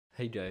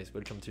Hey guys,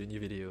 welcome to a new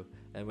video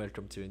and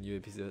welcome to a new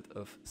episode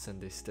of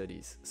Sunday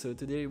Studies. So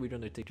today we're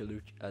gonna take a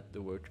look at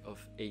the work of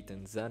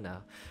Eytan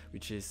Zana,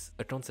 which is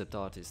a concept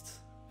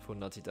artist for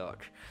Naughty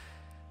Dog.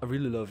 I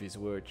really love his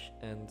work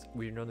and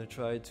we're gonna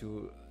try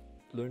to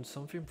learn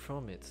something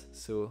from it.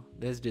 So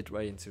let's get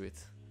right into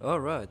it.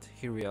 Alright,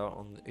 here we are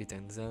on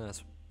Eytan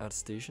Zana's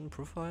ArtStation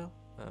profile.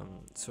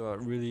 So I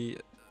really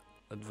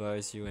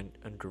advise you and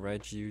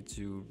encourage you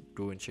to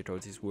go and check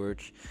out his work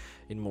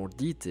in more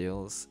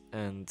details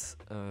and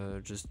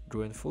just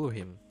go and follow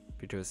him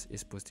because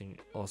he's posting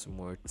awesome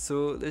work.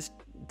 So let's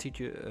take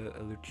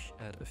a look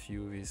at a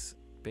few of his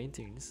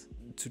paintings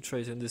to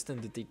try to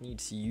understand the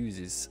techniques he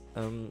uses.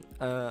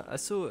 I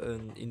saw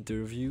an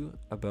interview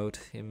about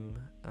him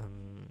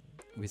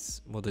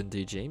with Modern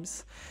Day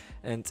James,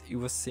 and he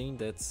was saying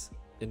that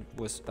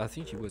I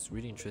think it was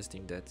really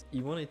interesting that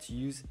he wanted to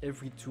use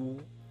every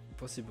tool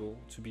possible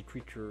to be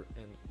quicker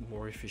and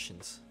more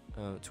efficient,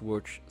 to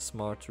work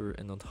smarter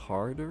and not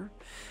harder.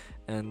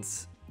 And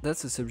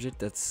that's a subject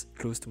that's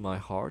close to my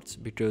heart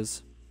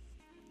because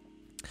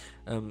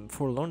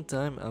for a long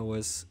time I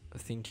was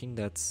thinking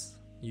that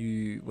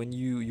when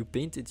you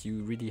painted,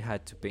 you really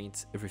had to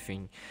paint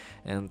everything,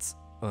 and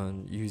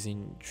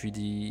using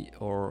 3D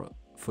or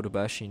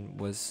photobashing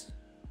was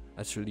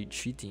actually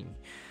cheating,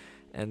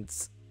 and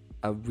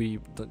I really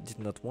did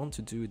not want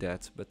to do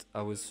that, but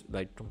I was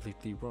like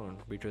completely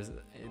wrong because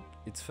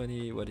it's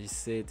funny what he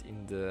said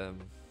in the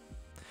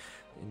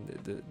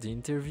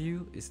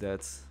interview is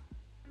that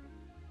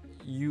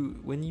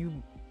when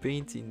you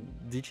paint in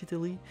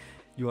digitally,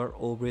 you are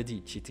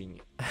already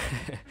cheating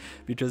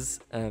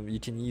because you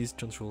can use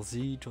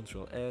Ctrl+Z,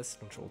 Ctrl+S,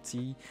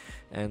 Ctrl+T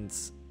and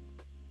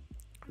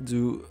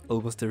do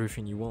almost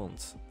everything you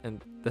want,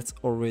 and that's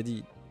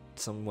already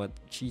somewhat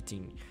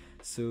cheating.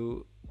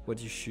 So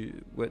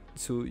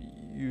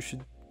you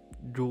should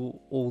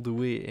go all the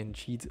way and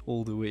cheat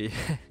all the way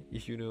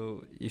if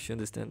you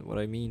understand what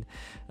I mean.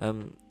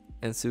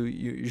 And so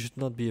you should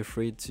not be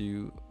afraid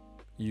to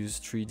use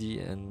 3D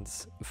and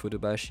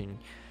photobashing,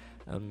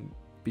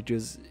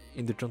 because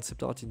in the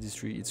concept art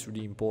industry it's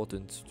really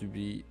important to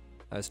be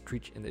as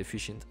quick and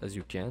efficient as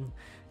you can,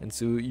 and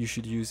so you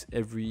should use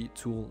every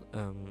tool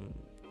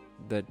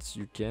that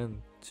you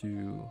can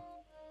to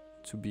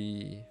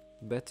be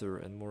better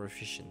and more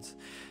efficient.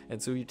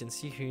 And so you can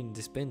see here in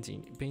this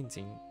painting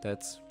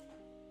that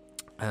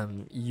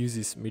he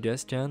uses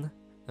Megascan.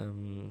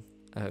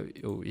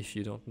 If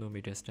you don't know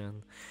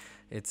Megascan,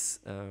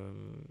 it's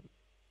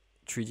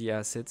 3D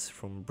assets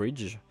from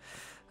Bridge.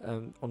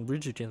 On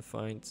Bridge you can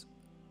find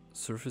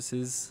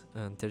surfaces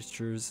and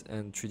textures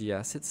and 3D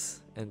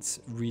assets, and it's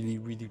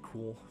really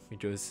cool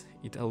because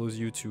it allows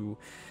you to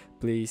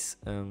place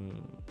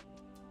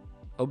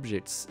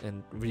objects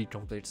and really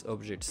complex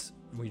objects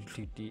really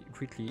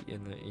quickly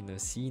in a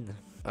scene.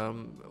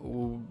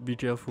 Be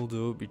careful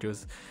though,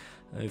 because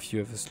if you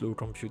have a slow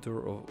computer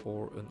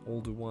or an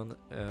older one,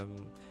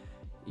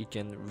 it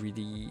can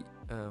really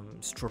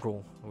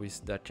struggle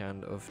with that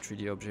kind of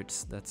 3D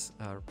objects that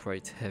are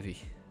quite heavy.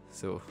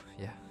 So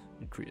yeah,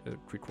 a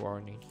quick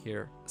warning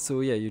here. So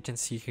yeah, you can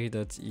see here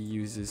that he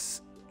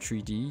uses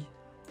 3D,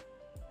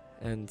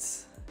 and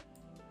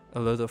a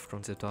lot of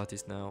concept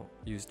artists now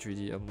use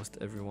 3D, almost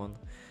everyone.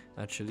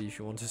 Actually, if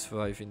you want to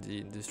survive in the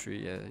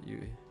industry,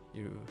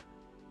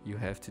 you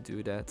have to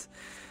do that.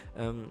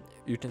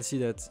 You can see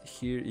that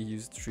here he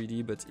used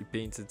 3D, but he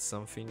painted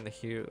something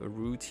here, a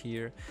root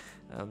here.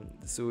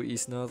 So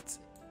he's not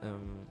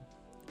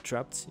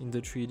trapped in the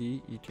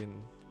 3D. He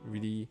can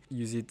really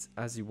use it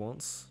as he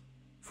wants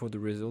for the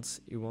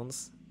results he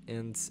wants.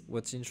 And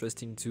what's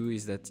interesting too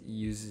is that he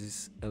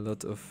uses a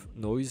lot of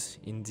noise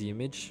in the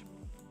image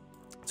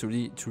to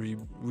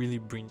really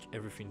bring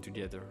everything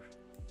together.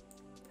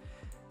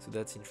 So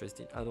that's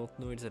interesting. I don't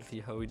know exactly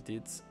how it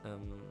did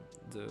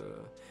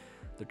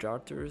the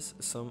characters.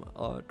 Some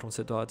are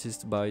concept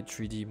artists by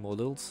 3D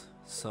models,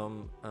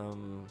 some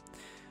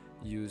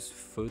use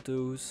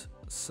photos,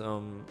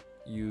 some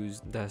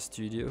use DAZ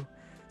Studio.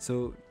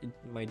 So it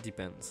might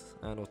depend.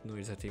 I don't know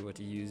exactly what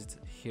he used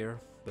here,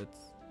 but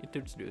it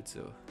looks good,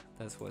 so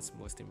that's what's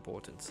most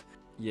important.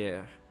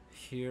 Yeah,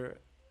 here,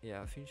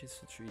 yeah, I think it's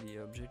a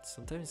 3D object.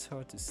 Sometimes it's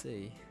hard to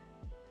say.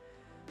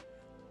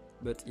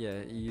 But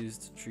yeah, he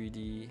used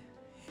 3D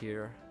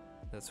here,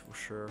 that's for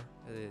sure.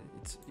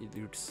 It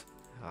looks,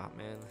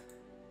 man,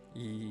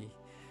 he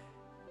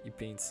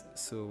paints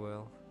so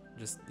well.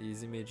 Just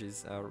these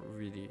images are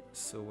really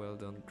so well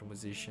done.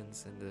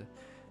 Compositions and the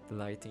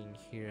lighting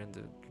here and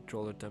the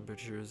color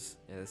temperatures,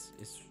 yes,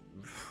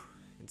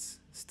 it's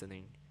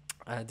stunning.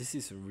 This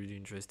is a really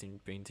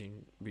interesting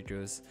painting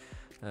because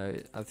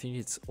I think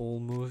it's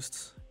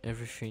almost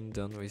everything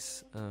done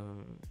with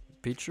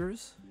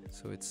pictures,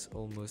 so it's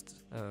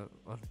almost 100%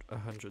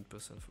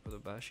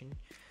 photobashing.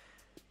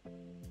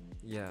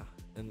 Yeah,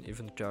 and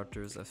even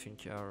characters I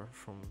think are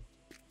from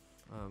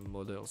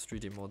models,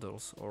 3D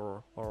models,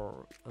 or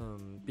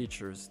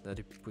pictures that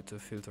you put a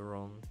filter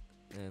on,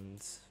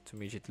 and to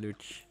make it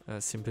look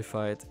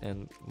simplified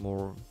and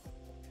more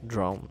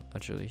drawn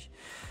actually.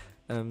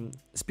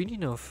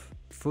 Speaking of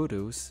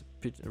photos,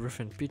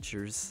 reference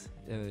pictures,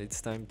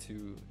 it's time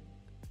to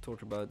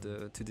talk about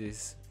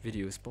today's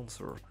video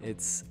sponsor.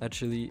 It's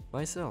actually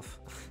myself,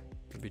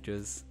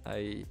 because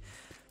I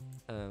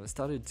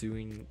started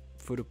doing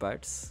photo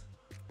packs,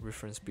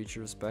 reference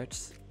pictures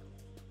packs,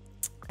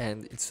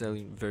 and it's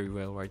selling very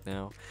well right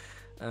now.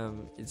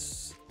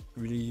 It's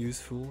really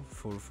useful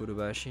for photo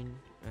bashing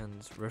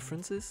and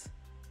references.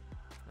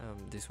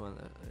 This one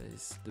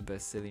is the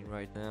best selling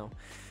right now.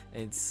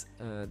 It's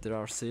there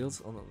are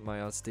sales on my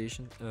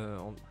ArtStation,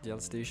 on the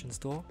ArtStation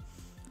store,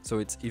 so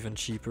it's even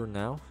cheaper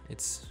now.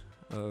 It's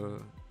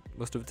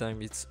most of the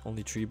time it's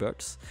only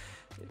 $3.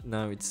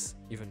 Now it's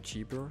even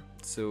cheaper,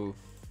 so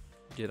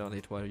get on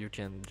it while you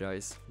can,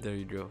 guys. There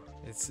you go.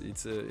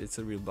 It's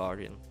a real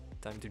bargain.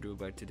 Time to go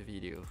back to the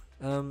video.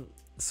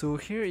 So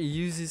here he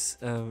uses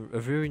a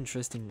very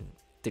interesting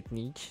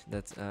technique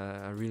that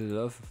I really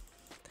love.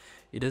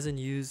 It doesn't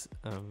use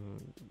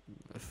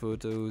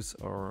photos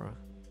or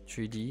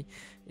 3D.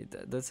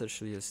 That's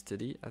actually a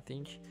study,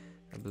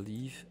 I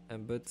believe.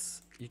 But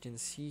you can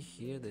see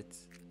here that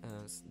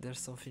there's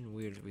something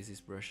weird with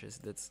these brushes.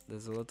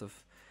 There's a lot of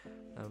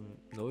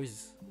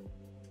noise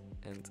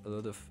and a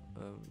lot of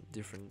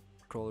different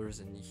colors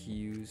and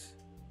hues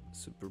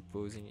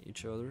superposing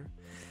each other,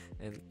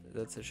 and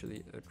that's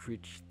actually a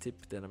quick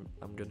tip that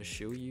I'm gonna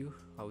show you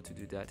how to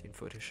do that in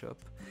Photoshop.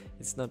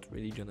 It's not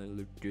really gonna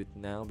look good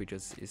now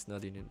because it's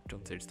not in the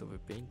context of a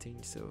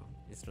painting, so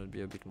it's gonna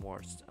be a bit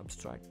more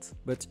abstract.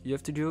 But you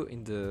have to go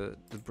in the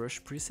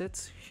brush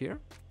presets here.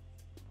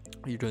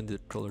 You go in the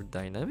color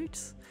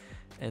dynamics,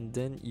 and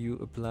then you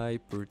apply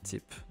per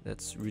tip.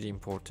 That's really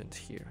important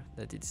here,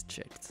 that it's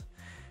checked.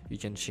 You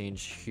can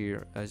change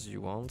here as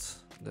you want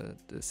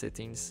the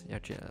settings.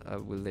 Actually, I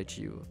will let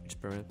you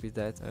experiment with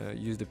that.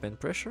 Use the pen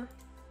pressure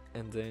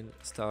and then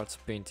start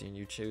painting.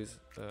 You choose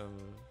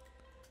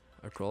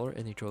a color,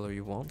 any color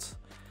you want,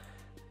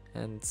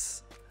 and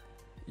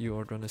you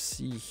are gonna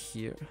see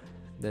here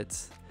that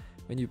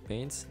when you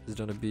paint, there's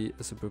gonna be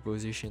a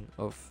superposition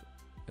of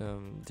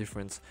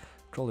different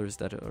colors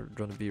that are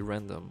gonna be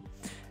random,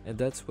 and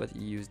that's what he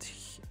used.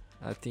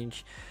 I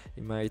think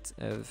he might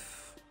have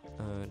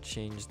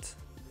changed.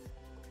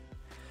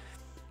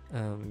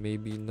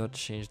 Maybe not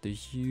change the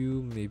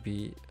hue,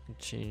 maybe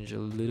change a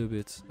little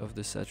bit of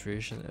the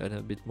saturation and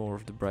a bit more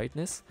of the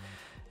brightness,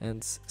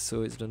 and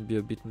so it's gonna be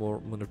a bit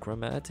more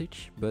monochromatic,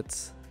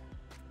 but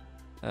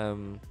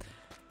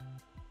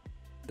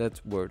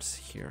that works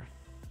here.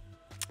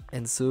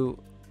 And so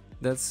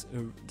that's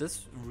a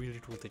really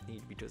cool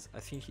technique, because I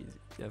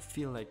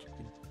feel like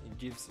it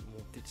gives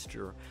more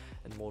texture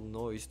and more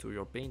noise to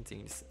your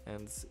paintings,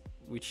 and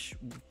which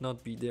would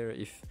not be there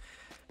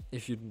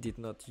if you did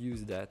not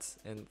use that.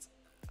 And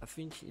I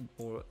think it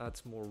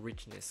adds more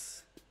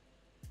richness,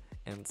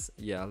 and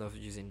yeah, I love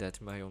using that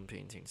in my own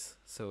paintings,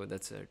 so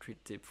that's a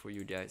quick tip for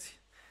you guys.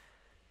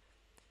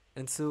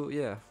 And so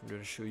yeah, I'm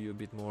gonna show you a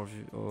bit more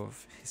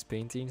of his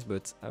paintings,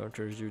 but I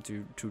encourage you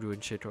to go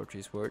and check out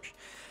his work.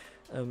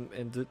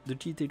 And the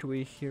key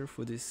takeaway here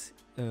for this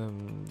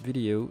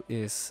video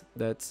is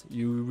that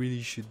you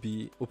really should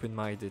be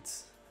open-minded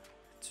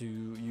to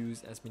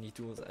use as many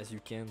tools as you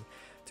can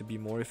to be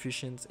more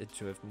efficient and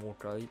to have more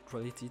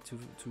quality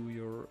to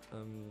your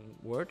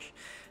work.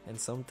 And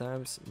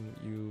sometimes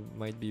you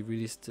might be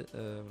really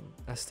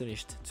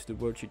astonished to the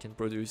work you can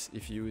produce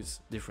if you use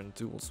different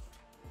tools,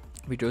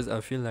 because I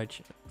feel like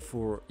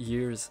for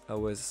years I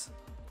was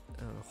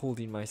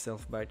holding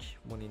myself back,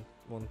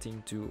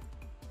 wanting to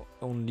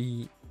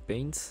only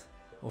paint.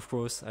 Of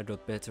course I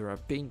got better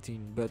at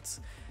painting, but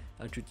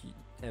I could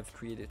have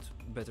created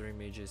better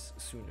images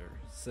sooner.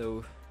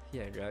 So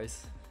yeah,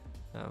 guys,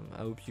 I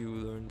hope you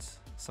learned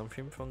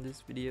something from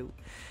this video.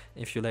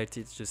 If you liked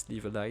it, just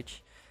leave a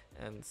like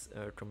and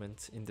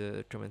comment in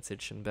the comment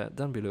section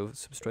down below.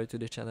 Subscribe to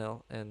the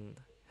channel and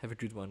have a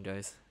good one,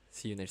 guys.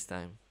 See you next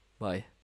time. Bye.